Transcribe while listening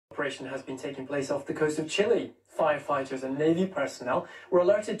operation has been taking place off the coast of Chile. Firefighters and Navy personnel were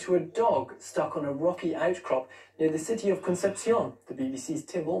alerted to a dog stuck on a rocky outcrop near the city of Concepciòn. The BBC's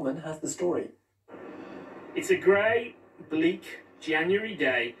Tim Allman has the story. It's a grey, bleak January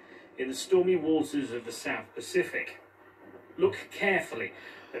day in the stormy waters of the South Pacific. Look carefully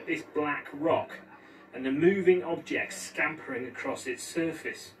at this black rock and the moving objects scampering across its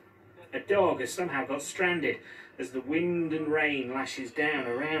surface. A dog has somehow got stranded as the wind and rain lashes down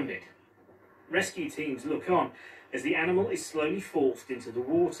around it. Rescue teams look on as the animal is slowly forced into the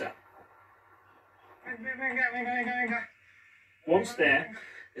water. Once there,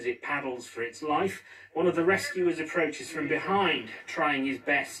 as it paddles for its life, one of the rescuers approaches from behind, trying his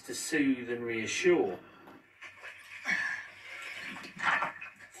best to soothe and reassure.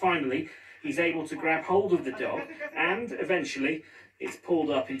 Finally, he's able to grab hold of the dog and, eventually, it's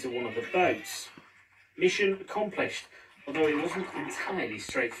pulled up into one of the boats. Mission accomplished, although it wasn't entirely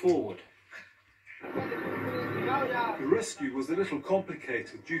straightforward. The rescue was a little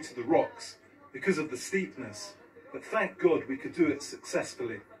complicated due to the rocks, because of the steepness, but thank God we could do it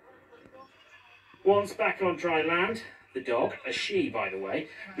successfully. Once back on dry land, the dog, a she by the way,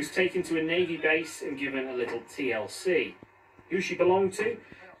 was taken to a Navy base and given a little TLC. Who she belonged to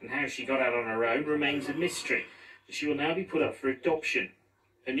and how she got out on her own remains a mystery, but she will now be put up for adoption.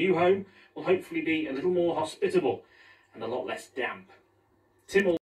 Her new home will hopefully be a little more hospitable and a lot less damp. Tim